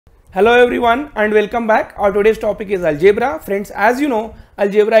Hello everyone and welcome back. Our today's topic is algebra. Friends, as you know,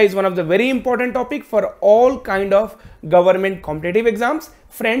 algebra is one of the very important topic for all kind of government competitive exams.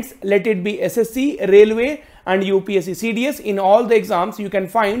 Friends, let it be SSC, Railway and UPSC CDS, in all the exams you can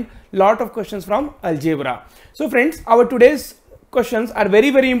find lot of questions from algebra. So friends, our today's questions are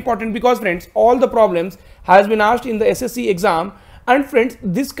very important because friends, all the problems has been asked in the SSC exam, and friends,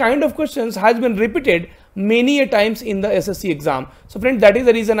 this kind of questions has been repeated many a times in the SSC exam. So friends, that is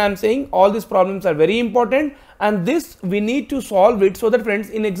the reason I am saying all these problems are very important, and this we need to solve it so that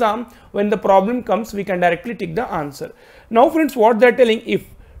friends, in exam when the problem comes we can directly take the answer. Now friends, what they are telling, if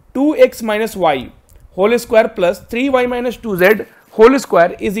 2x minus y whole square plus 3y minus 2z whole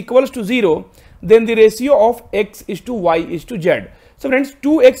square is equals to 0, then the ratio of x is to y is to z. So friends,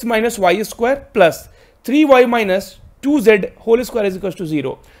 2x minus y square plus 3y minus 2z whole square is equals to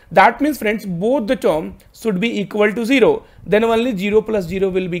 0. That means friends, both the term should be equal to 0. Then only 0 plus 0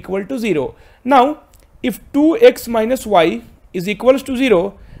 will be equal to 0. Now, if 2x minus y is equals to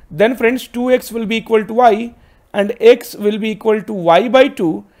 0, then friends, 2x will be equal to y and x will be equal to y by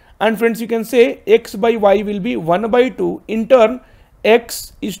 2. And friends, you can say x by y will be 1 by 2. In turn,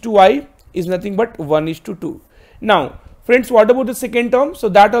 x is to y is nothing but 1 is to 2. Now, friends, what about the second term? So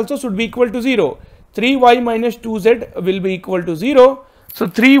that also should be equal to 0. 3y minus 2z will be equal to 0. So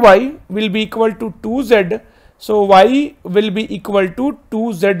 3y will be equal to 2z. So y will be equal to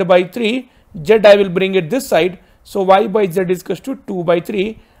 2z by 3. Z I will bring it this side. So y by z is equal to 2 by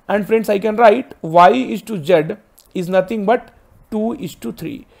 3. And friends, I can write y is to z is nothing but 2 is to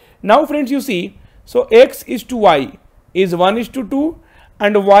 3. Now friends, you see, so x is to y is 1 is to 2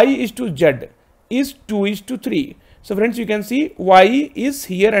 and y is to z is 2 is to 3. So friends, you can see y is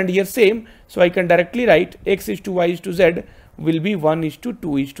here and here same. So I can directly write x is to y is to z will be 1 is to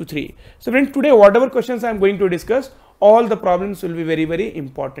 2 is to 3. So friends, today whatever questions I am going to discuss, all the problems will be very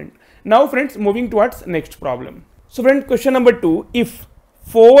important. Now friends, moving towards next problem. So friends, question number 2, if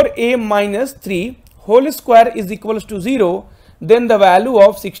 4a minus 3 whole square is equals to 0, then the value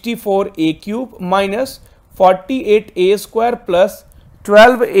of 64a cube minus 48a square plus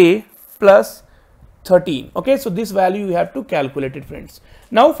 12a plus 13. Okay, so this value you have to calculate it, friends.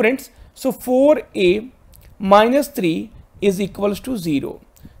 Now friends, so 4a minus 3 is equals to 0.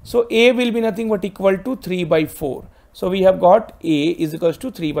 So a will be nothing but equal to 3 by 4. So we have got a is equals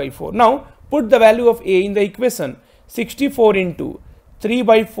to 3 by 4. Now put the value of a in the equation. 64 into 3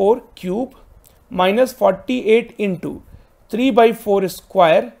 by 4 cube minus 48 into 3 by 4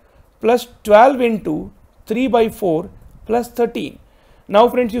 square plus 12 into 3 by 4 plus 13. Now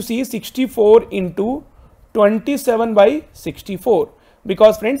friends, you see 64 into 27 by 64.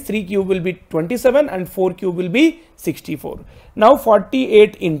 Because friends, 3 cube will be 27 and 4 cube will be 64. Now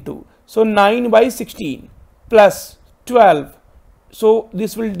 48 into, so 9 by 16 plus 12. So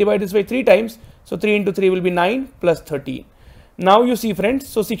this will divide this by 3 times. So 3 into 3 will be 9 plus 13. Now you see friends,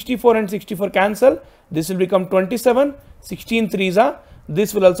 so 64 and 64 cancel. This will become 27. 16 3s are.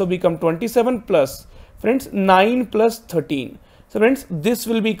 This will also become 27 plus friends 9 plus 13. So friends, this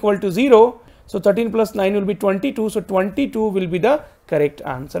will be equal to 0. So 13 plus 9 will be 22. So 22 will be the correct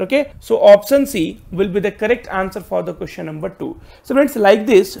answer. Okay. So option C will be the correct answer for the question number 2. So friends, like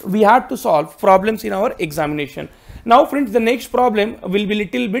this, we have to solve problems in our examination. Now friends, the next problem will be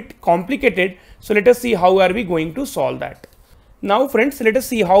little bit complicated. So let us see how are we going to solve that. Now friends, let us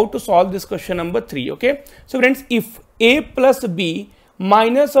see how to solve this question number 3. Okay. So friends, if a plus b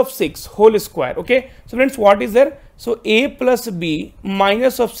minus of 6 whole square. Okay. So friends, what is there? So a plus b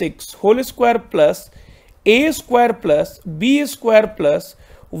minus of 6 whole square plus a square plus b square plus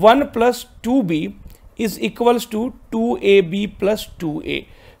 1 plus 2b is equals to 2ab plus 2a.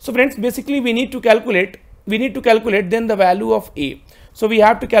 So friends, basically we need to calculate then the value of a. So we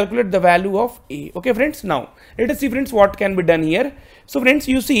have to calculate the value of a. Okay friends, now let us see friends what can be done here. So friends,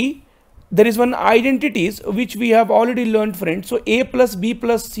 you see there is one identities which we have already learned, friends. So a plus b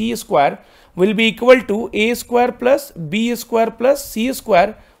plus c square will be equal to a square plus b square plus c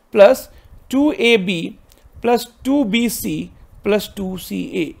square plus 2ab plus 2bc plus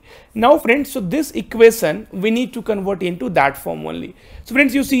 2ca. Now friends, so this equation we need to convert into that form only. So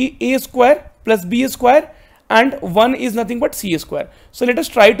friends, you see a square plus b square and 1 is nothing but c square. So let us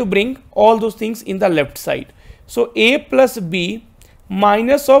try to bring all those things in the left side. So a plus b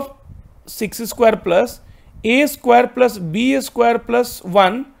minus of 6 square plus a square plus b square plus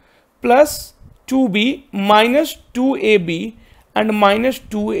 1 plus 2b minus 2ab and minus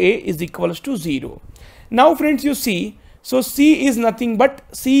 2a is equals to 0. Now friends, you see, so c is nothing but,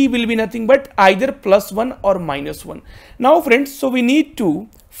 c will be nothing but either plus 1 or minus 1. Now friends, so we need to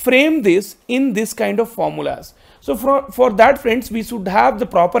frame this in this kind of formulas. So for that friends, we should have the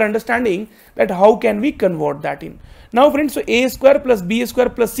proper understanding that how can we convert that in. Now friends, so a square plus b square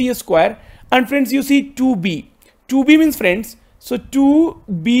plus c square, and friends you see 2b. 2b means friends, so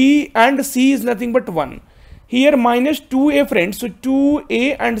 2b and c is nothing but 1. Here minus 2a friends, so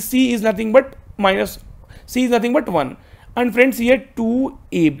 2a and c is nothing but minus c is nothing but 1. And friends here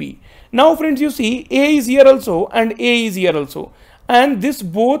 2ab. Now friends you see a is here also and a is here also, and this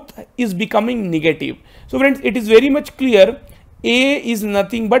both is becoming negative. So friends, it is very much clear a is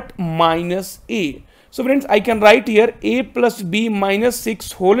nothing but minus a. So friends, I can write here a plus b minus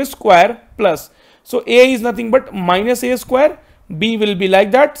 6 whole square plus, so a is nothing but minus a square, b will be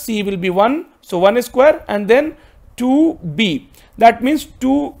like that, c will be 1, so 1 square, and then 2b, that means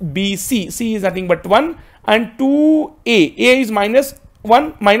 2bc, c is nothing but 1, and 2a, a is minus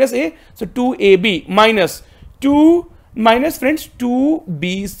 1 minus a, so 2ab minus 2 minus friends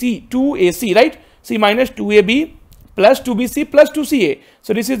 2bc, 2ac, right? See, minus 2ab plus 2bc plus 2ca.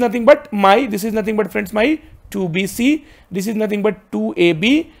 So this is nothing but friends my 2bc, this is nothing but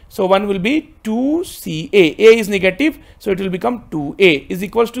 2ab, so 1 will be 2ca, a is negative, so it will become 2a is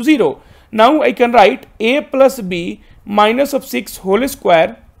equals to 0. Now I can write a plus b minus of 6 whole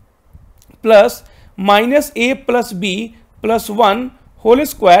square plus minus a plus b plus 1 whole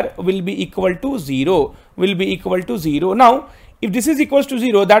square will be equal to 0, will be equal to 0. Now if this is equals to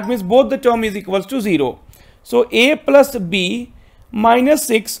 0, that means both the term is equals to 0. So a plus b minus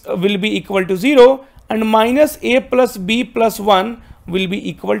 6 will be equal to 0, and minus a plus b plus 1 will be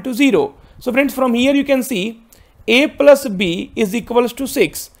equal to 0. So friends, from here you can see a plus b is equals to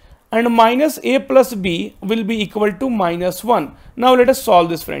 6 and minus a plus b will be equal to minus 1. Now let us solve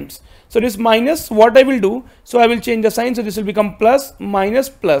this friends. So this minus, what I will do, so I will change the sign, so this will become plus minus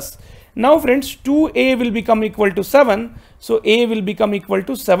plus. Now friends, 2a will become equal to 7, so a will become equal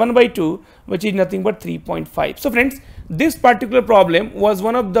to 7 by 2, which is nothing but 3.5. So friends, this particular problem was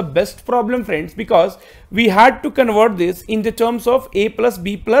one of the best problem friends, because we had to convert this in the terms of a plus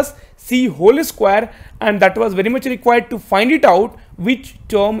b plus c whole square, and that was very much required to find it out which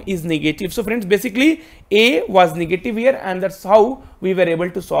term is negative. So friends, basically a was negative here, and that's how we were able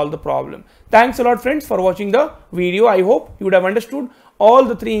to solve the problem. Thanks a lot friends for watching the video. I hope you would have understood all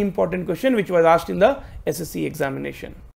the 3 important questions which was asked in the SSC examination.